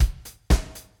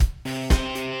Hello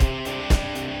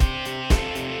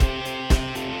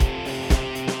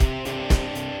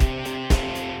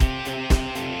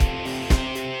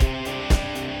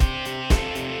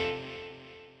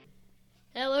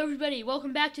everybody,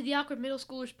 welcome back to the Awkward Middle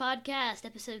Schoolers Podcast,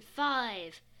 episode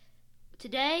 5.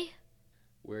 Today,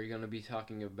 we're going to be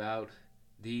talking about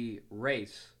the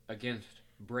race against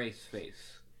brace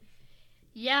face.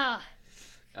 Yeah,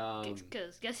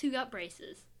 because guess who got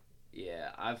braces? Yeah,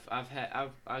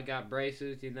 I got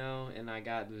braces, and I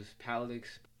got this palate.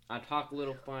 I talk a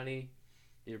little funny.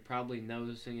 You're probably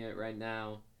noticing it right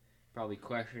now, probably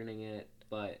questioning it,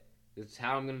 but it's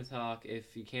how I'm gonna talk.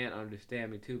 If you can't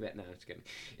understand me, too bad. No, just kidding.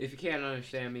 If you can't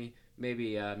understand me,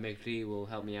 maybe McD will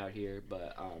help me out here.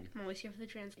 But I'm always here for the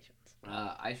translations.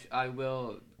 I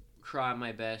will try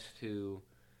my best to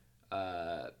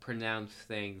pronounce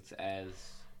things as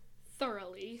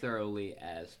thoroughly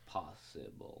as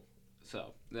possible.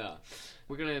 So,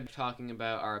 we're going to be talking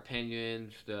about our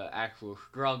opinions, the actual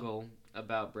struggle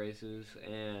about braces,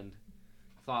 and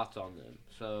thoughts on them.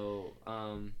 So,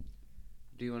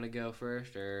 do you want to go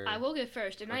first? Or I will go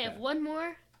first, and okay. I have one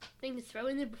more thing to throw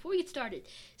in there before we get started.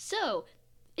 So,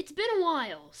 it's been a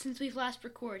while since we've last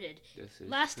recorded.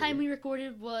 Last time we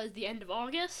recorded was the end of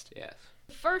August. Yes.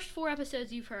 The first 4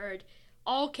 episodes you've heard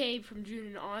all came from June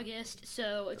and August,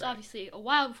 so it's obviously a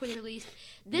while before they're released.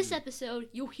 This episode,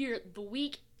 you'll hear it the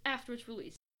week after it's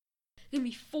released. It's going to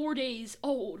be 4 days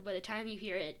old by the time you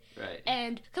hear it. Right.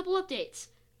 And a couple updates.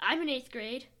 I'm in 8th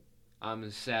grade. I'm in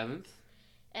 7th.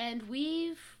 And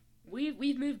we've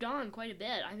moved on quite a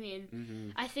bit. I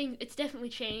mean, I think it's definitely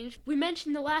changed. We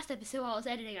mentioned the last episode while I was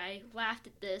editing, I laughed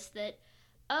at this, that,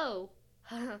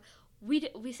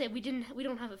 we said we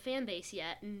don't have a fan base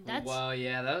yet, and that's... Well,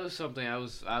 yeah, that was something I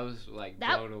was like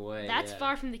blown away. That's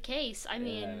far from the case. I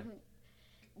mean,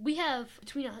 we have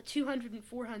between 200 and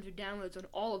 400 downloads on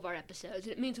all of our episodes,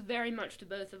 and it means very much to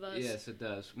both of us. Yes, it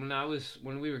does.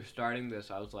 When we were starting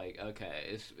this, I was like,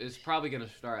 okay, it's probably gonna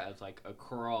start as like a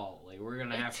crawl. Like we're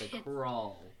gonna have to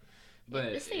crawl.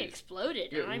 But this thing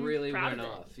exploded. It I'm really proud went of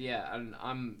it. off. Yeah, and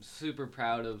I'm super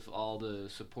proud of all the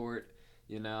support,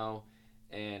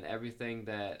 and everything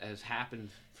that has happened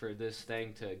for this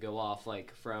thing to go off,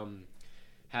 like from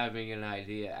having an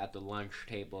idea at the lunch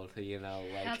table to,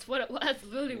 like... That's what it was. That's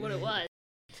literally what it was.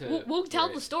 We'll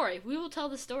tell the story. We will tell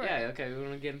the story. Yeah, okay, we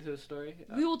want to get into the story?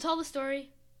 We will tell the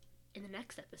story in the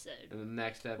next episode. In the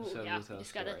next episode, we'll tell the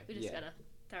story. We just gotta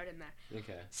throw it in there.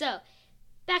 Okay. So,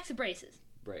 back to braces.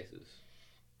 Braces.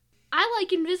 I like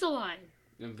Invisalign.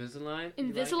 Invisalign?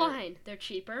 Invisalign. They're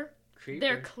cheaper.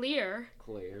 They're clear.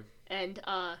 And,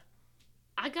 I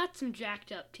got some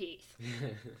jacked up teeth.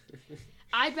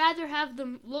 I'd rather have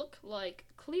them look, like,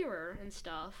 clearer and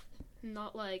stuff,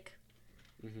 not like,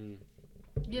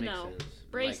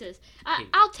 braces.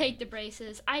 I'll take the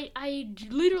braces. I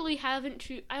literally haven't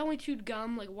I only chewed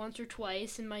gum, like, once or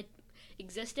twice in my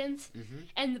existence,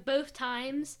 and both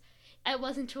times... It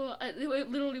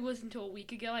literally wasn't until a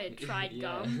week ago I had tried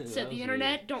gum. So the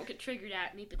internet, weird. Don't get triggered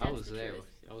at me, but that's the truth.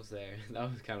 I was there.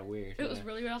 That was kind of weird. It was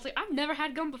really weird. I was like, I've never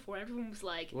had gum before. Everyone was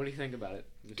like... What do you think about it?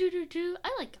 I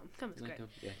like gum. Gum is great. Gum.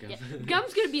 Yeah.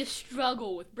 Gum's going to be a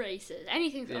struggle with braces. A lot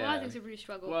of things are really a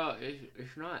struggle. Well,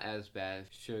 it's not as bad.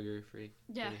 Sugar-free.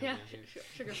 Yeah.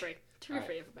 Sugar-free.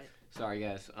 Sugar-free, everybody. Sorry,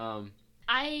 guys.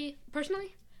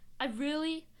 Personally,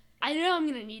 I know I'm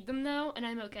gonna need them though, and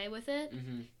I'm okay with it.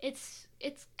 It's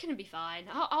gonna be fine.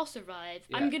 I'll survive.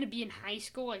 Yeah. I'm gonna be in high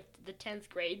school, like the 10th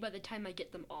grade, by the time I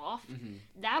get them off.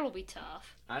 That'll be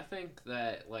tough. I think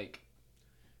that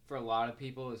for a lot of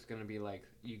people, it's gonna be like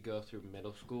you go through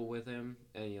middle school with them,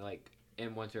 and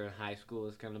and once you're in high school,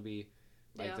 it's gonna be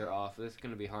they're off. It's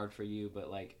gonna be hard for you, but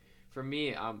for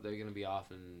me, they're gonna be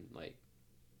off in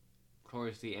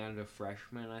towards the end of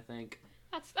freshman, I think.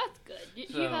 That's good.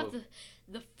 You have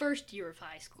the first year of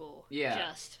high school.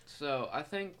 Yeah. So I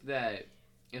think that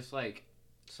it's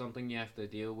something you have to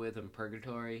deal with in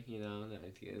purgatory, Good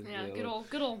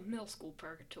old middle school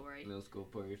purgatory. Good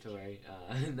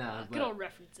old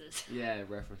references. Yeah,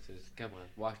 references. Come on,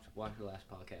 watch the last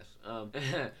podcast.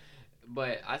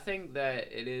 But I think that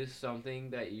it is something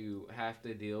that you have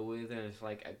to deal with, and it's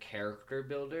like a character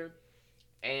builder.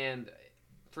 And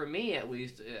for me, at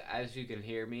least, as you can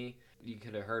hear me. You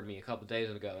could have heard me a couple days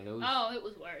ago, and it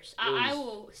was worse. I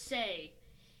will say,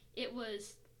 it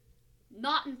was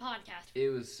not in podcast. It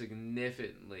was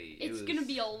significantly. It's gonna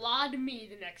be a lot of me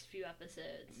the next few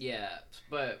episodes. Yeah,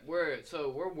 but we're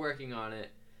working on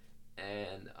it,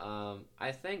 and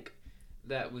I think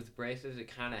that with braces, it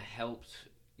kind of helps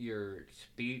your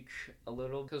speech a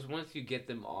little, because once you get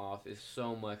them off, it's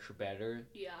so much better.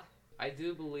 Yeah. I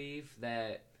do believe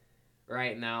that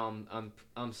right now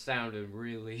I'm sounding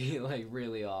really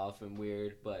really off and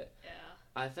weird, but Yeah.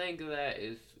 I think that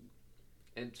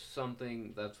it's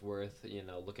something that's worth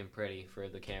looking pretty for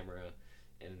the camera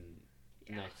in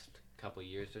next couple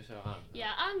years or so. I don't know.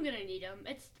 Yeah, I'm gonna need them.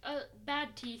 It's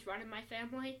bad teeth run in my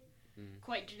family,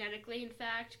 quite genetically. In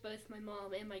fact, both my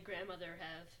mom and my grandmother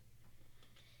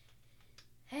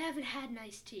haven't had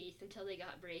nice teeth until they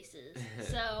got braces.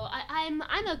 So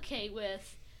I'm okay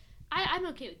with I'm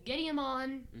okay with getting them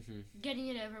on, getting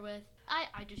it over with.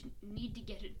 I just need to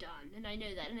get it done, and I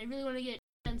know that, and I really want to get it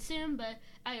done soon. But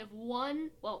I have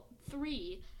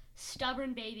 3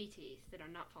 stubborn baby teeth that are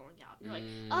not falling out. You're like,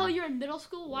 oh, you're in middle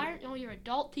school? Why aren't all your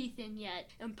adult teeth in yet?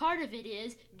 And part of it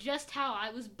is just how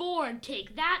I was born.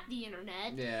 Take that, the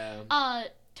internet. Yeah.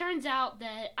 Turns out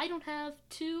that I don't have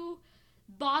 2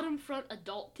 bottom front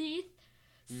adult teeth.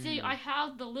 See, I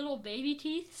have the little baby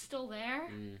teeth still there.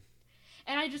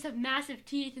 And I just have massive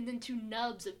teeth and then 2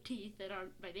 nubs of teeth that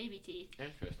aren't my baby teeth.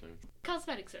 Interesting.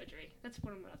 Cosmetic surgery. That's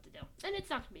what I'm gonna have to do. And it's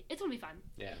gonna be fine.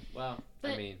 Yeah. Well,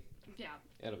 but, I mean, yeah,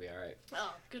 it'll be all right.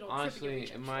 Oh, good old.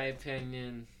 Honestly, in my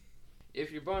opinion,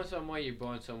 if you're born some way, you're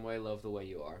born some way. Love the way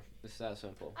you are. It's that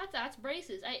simple. That's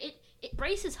braces.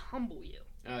 Braces humble you.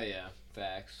 Oh yeah,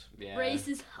 facts. Yeah.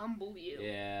 Braces humble you.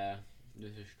 Yeah,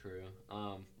 this is true.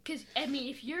 Because I mean,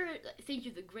 if think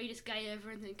you're the greatest guy ever,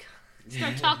 and then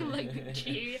start talking like the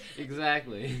G.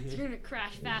 Exactly. You're gonna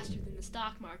crash faster than the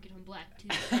stock market on Black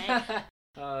Tuesday.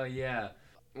 Oh yeah.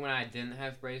 When I didn't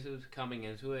have braces coming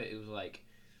into it, it was like,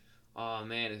 oh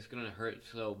man, it's gonna hurt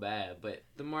so bad. But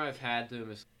the more I've had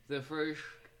them, the first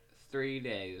 3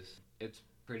 days, it's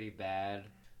pretty bad.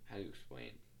 How do you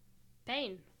explain?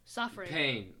 Pain. Suffering.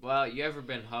 Pain. Well, you ever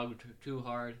been hugged too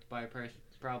hard by a person?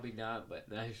 Probably not, but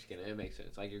no, just kidding. It makes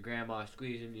sense. Like your grandma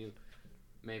squeezing you.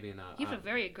 Maybe not. You have a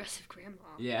very aggressive grandma.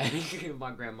 Yeah, my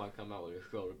grandma come out with her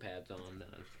shoulder pads on. No,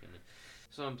 I'm just kidding.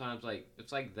 Sometimes,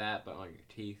 it's like that, but on your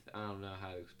teeth. I don't know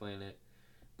how to explain it.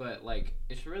 But,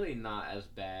 it's really not as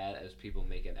bad as people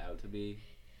make it out to be.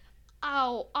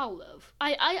 I'll live.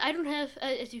 I don't have,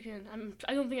 as you can,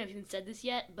 I don't think I've even said this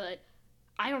yet, but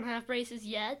I don't have braces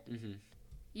yet.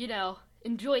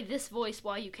 Enjoy this voice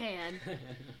while you can.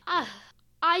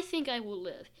 I think I will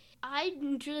live.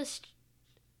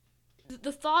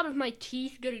 The thought of my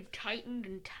teeth getting tightened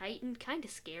and tightened kind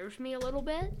of scares me a little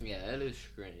bit. Yeah, it is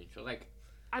strange.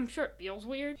 I'm sure it feels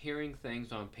weird. Hearing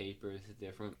things on paper is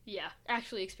different. Yeah,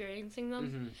 actually experiencing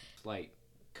them. It's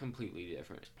completely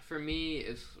different. For me,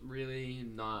 it's really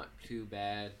not too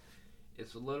bad.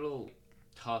 It's a little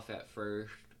tough at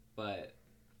first, but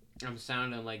I'm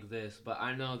sounding like this. But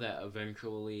I know that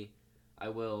eventually I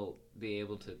will be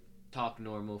able to talk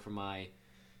normal for my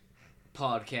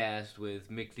podcast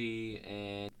with McD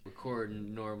and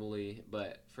recording normally,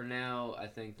 but for now I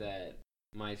think that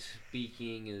my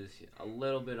speaking is a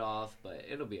little bit off, but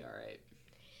it'll be alright.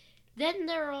 Then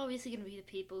there are obviously going to be the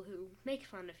people who make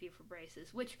fun of you for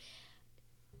braces, which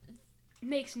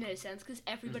makes no sense because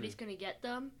everybody's going to get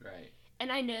them. Right.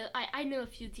 And I know a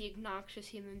few of the obnoxious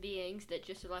human beings that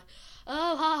just are like,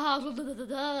 oh, ha, ha, blah, blah, blah,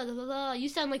 blah, blah, blah, you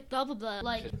sound like blah, blah, blah.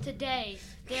 Like, today,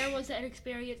 there was a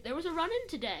run-in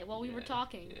today while we were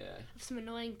talking of some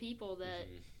annoying people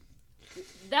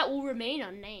that will remain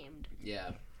unnamed.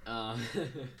 Yeah.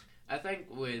 I think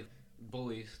with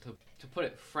bullies, to put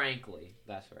it frankly,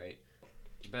 that's right,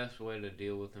 the best way to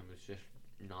deal with them is just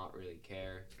not really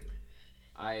care.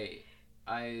 I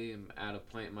am at a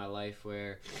point in my life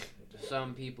where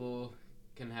some people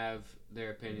can have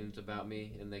their opinions about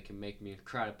me and they can make me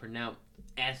try to pronounce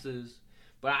S's,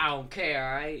 but I don't care,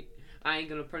 alright? I ain't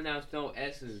gonna pronounce no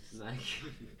S's.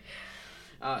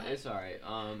 It's alright.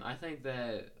 I think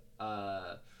that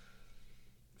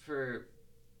for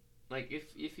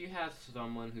if you have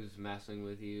someone who's messing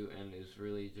with you and is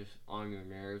really just on your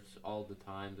nerves all the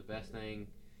time, the best thing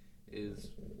is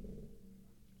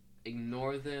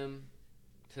ignore them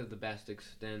to the best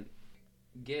extent.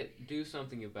 Do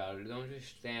something about it. Don't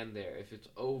just stand there. If it's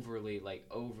overly,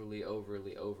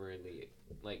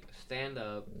 stand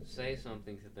up, say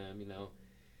something to them,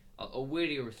 A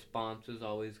witty response is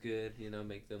always good,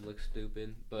 make them look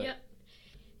stupid. But yep.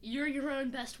 You're your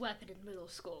own best weapon in middle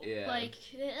school. Yeah.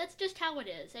 That's just how it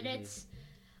is. And it's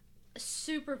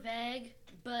super vague,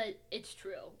 but it's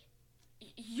true.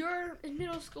 You're in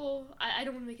middle school, I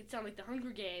don't want to make it sound like the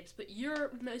Hunger Games, but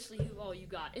you're mostly who all you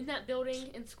got. In that building,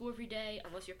 in school every day,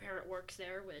 unless your parent works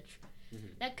there, which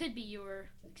that could be your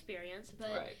experience.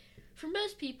 But for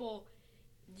most people,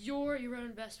 you're your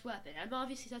own best weapon. And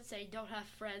obviously that's saying don't have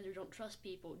friends or don't trust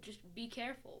people. Just be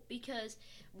careful, because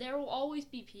there will always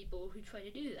be people who try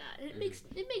to do that. And it makes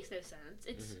no sense.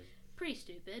 It's pretty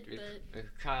stupid, but it's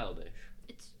childish.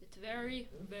 It's very,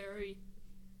 very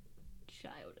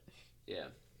childish. Yeah.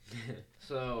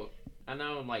 So I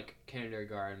know, like,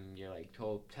 kindergarten, you're like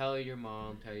told, tell your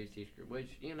mom, tell your teacher, which,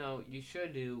 you know, you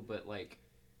should do, but, like,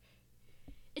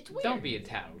 it's weird. Don't be a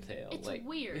tattletale. It's like,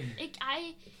 weird.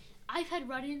 I've had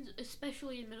run-ins,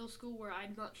 especially in middle school, where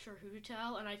I'm not sure who to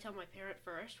tell, and I tell my parent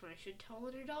first when I should tell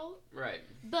an adult. Right.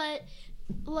 But,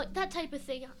 look, that type of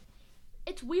thing,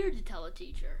 it's weird to tell a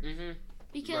teacher. Mm-hmm.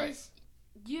 Because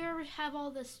you have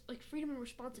all this, like, freedom and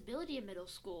responsibility in middle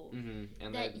school. Mm-hmm.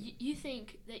 And that you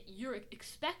think that you're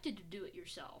expected to do it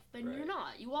yourself, but Right. you're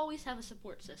not. You always have a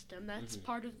support system. That's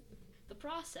part of the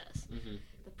process. Mm-hmm.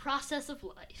 The process of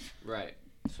life. Right.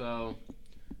 So,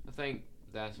 I think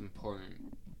that's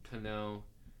important to know.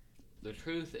 The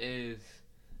truth is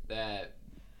that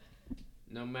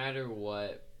no matter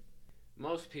what,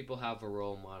 most people have a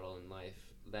role model in life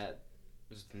that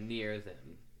is near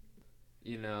them.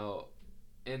 You know,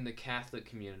 in the Catholic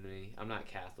community, I'm not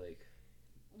Catholic.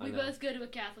 We both go to a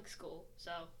Catholic school,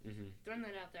 so throwing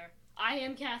that out there. I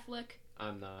am Catholic.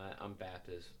 I'm not. I'm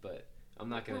Baptist, but I'm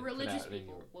not going to put religious out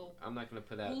people. I'm not going to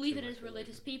put out. We'll leave it as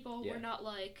religious people. Yeah. We're not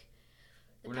like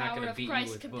the we're not power of beat Christ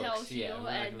you with compels books. you. Yeah,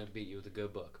 we're not going to beat you with a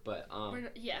good book, but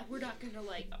we're not going to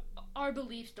like our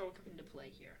beliefs don't come into play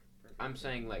here. I'm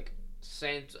saying, like,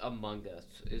 Saints Among Us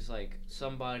is like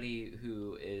somebody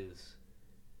who is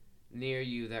near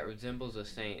you that resembles a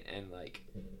saint and, like,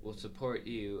 will support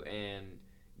you and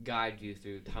guide you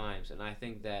through times. And I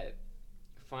think that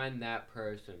find that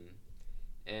person,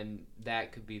 and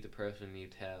that could be the person you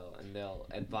tell, and they'll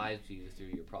advise you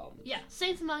through your problems. Yeah,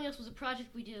 Saints Among Us was a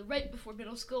project we did right before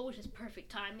middle school, which is perfect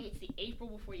timing. It's the April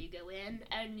before you go in,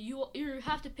 and you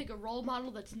have to pick a role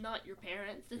model that's not your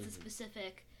parents. That's a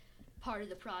specific part of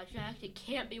the project. It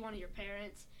can't be one of your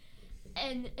parents.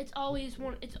 And it's always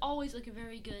like a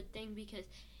very good thing because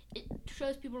it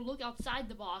shows people to look outside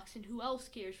the box and who else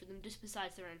cares for them just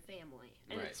besides their own family.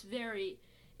 And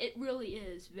it really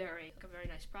is a very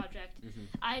nice project.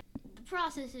 The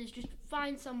process is just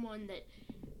find someone that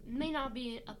may not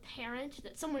be a parent,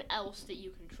 that someone else that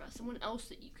you can trust, someone else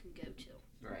that you can go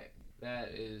to. Right. That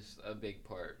is a big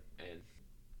part in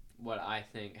what I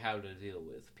think how to deal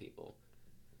with people.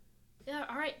 Yeah,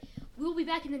 all right. We'll be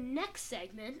back in the next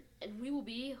segment, and we will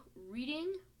be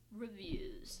reading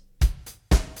reviews.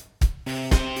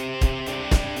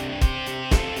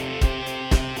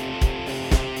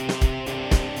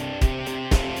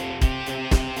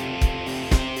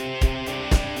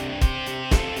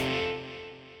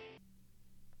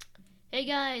 Hey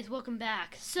guys, welcome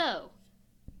back. So,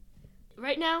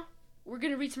 right now, we're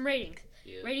going to read some ratings.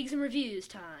 Yeah. Ratings and reviews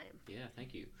time. Yeah,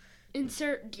 thank you.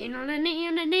 Insert.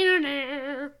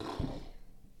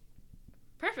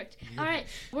 Perfect. All right,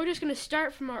 we're just going to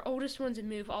start from our oldest ones and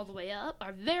move all the way up.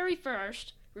 Our very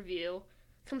first review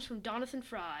comes from Donathan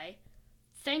Fry.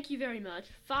 Thank you very much.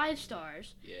 5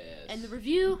 stars. Yes. And the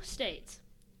review states,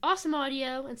 awesome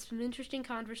audio and some interesting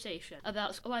conversation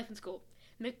about life in school.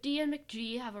 McD and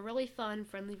McG have a really fun,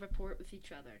 friendly rapport with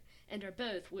each other and are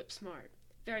both whip smart.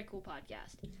 Very cool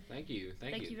podcast. Thank you.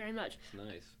 Thank you very much. It's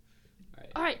nice.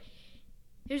 All right.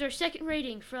 Here's our second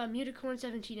rating from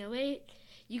Unicorn1708.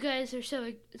 You guys are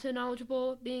so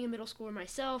knowledgeable. Being a middle schooler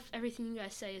myself, everything you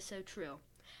guys say is so true.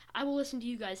 I will listen to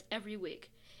you guys every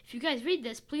week. If you guys read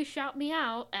this, please shout me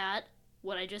out at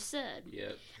what I just said.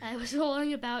 Yep. I was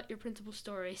rolling about your principal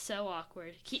story. So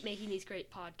awkward. Keep making these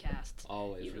great podcasts.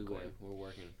 Always. Unicorn. We're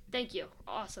working. Thank you.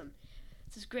 Awesome.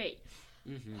 This is great.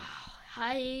 Mm-hmm.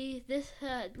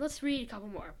 Let's read a couple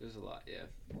more. There's a lot, yeah.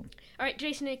 All right,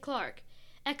 Jason A. Clark.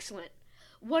 Excellent.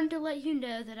 Wanted to let you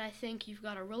know that I think you've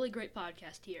got a really great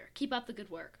podcast here. Keep up the good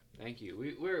work. Thank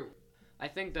you. I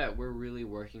think that we're really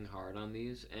working hard on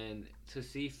these, and to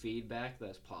see feedback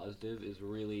that's positive is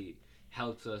really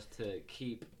helps us to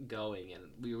keep going, and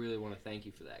we really want to thank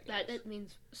you for that, guys. That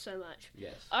means so much.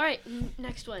 Yes. All right,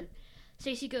 next one.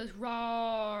 Stacy goes,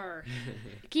 roar.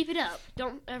 Keep it up.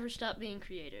 Don't ever stop being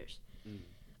creators.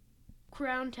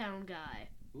 Crown Town Guy.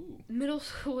 Ooh. Middle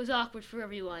school was awkward for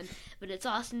everyone, but it's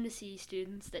awesome to see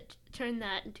students that turn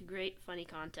that into great, funny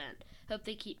content. Hope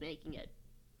they keep making it.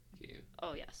 Thank you.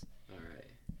 Oh, yes. All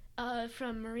right.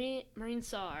 From Marine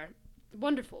Sar.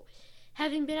 Wonderful.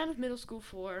 Having been out of middle school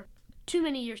for too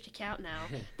many years to count now,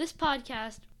 this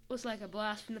podcast was like a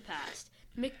blast from the past.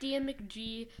 McD and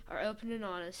McG are open and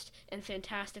honest and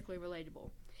fantastically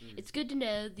relatable. It's good to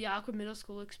know the awkward middle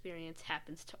school experience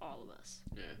happens to all of us.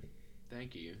 Yeah.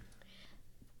 Thank you.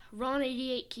 Ron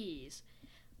 88 Keys.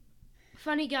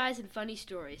 Funny guys and funny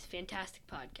stories. Fantastic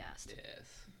podcast.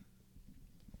 Yes.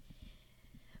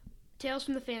 Tales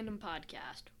from the Fandom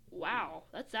podcast. Wow,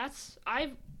 that's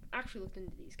I've actually looked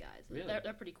into these guys. Really?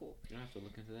 They're pretty cool. I have to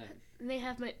look into that. And they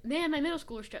have my middle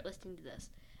schoolers start listening to this.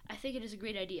 I think it is a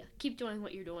great idea. Keep doing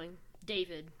what you're doing,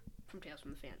 David from Tales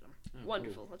from the Phantom. Oh,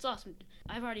 Wonderful. Cool. That's awesome.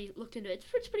 I've already looked into it.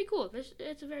 It's pretty cool.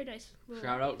 It's a very nice.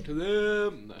 Shout out to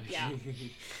them. Yeah.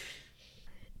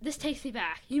 This takes me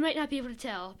back. You might not be able to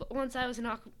tell, but once I was an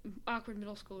awkward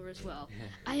middle schooler as well.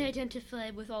 I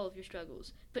identified with all of your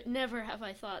struggles, but never have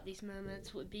I thought these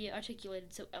moments would be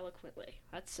articulated so eloquently.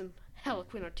 That's some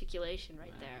eloquent articulation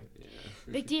right there.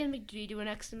 Yeah. McD and McG do an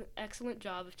excellent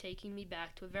job of taking me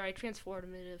back to a very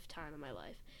transformative time in my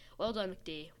life. Well done,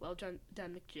 McD. Well done,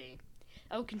 McG.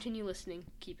 I will continue listening.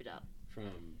 Keep it up.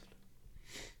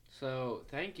 So,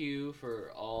 thank you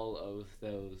for all of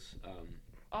those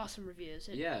awesome reviews.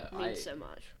 It means so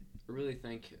much. I really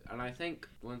think, and I think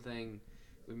one thing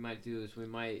we might do is we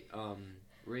might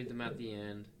read them at the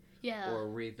end, or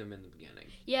read them in the beginning.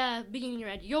 Yeah, beginning or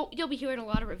end. You'll be hearing a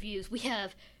lot of reviews. We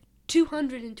have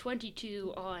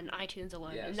 222 on iTunes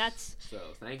alone, and that's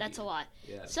a lot.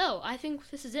 Yeah. So I think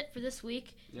this is it for this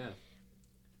week. Yeah.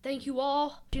 Thank you all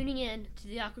for tuning in to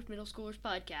the Awkward Middle Schoolers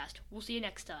podcast. We'll see you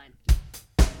next time.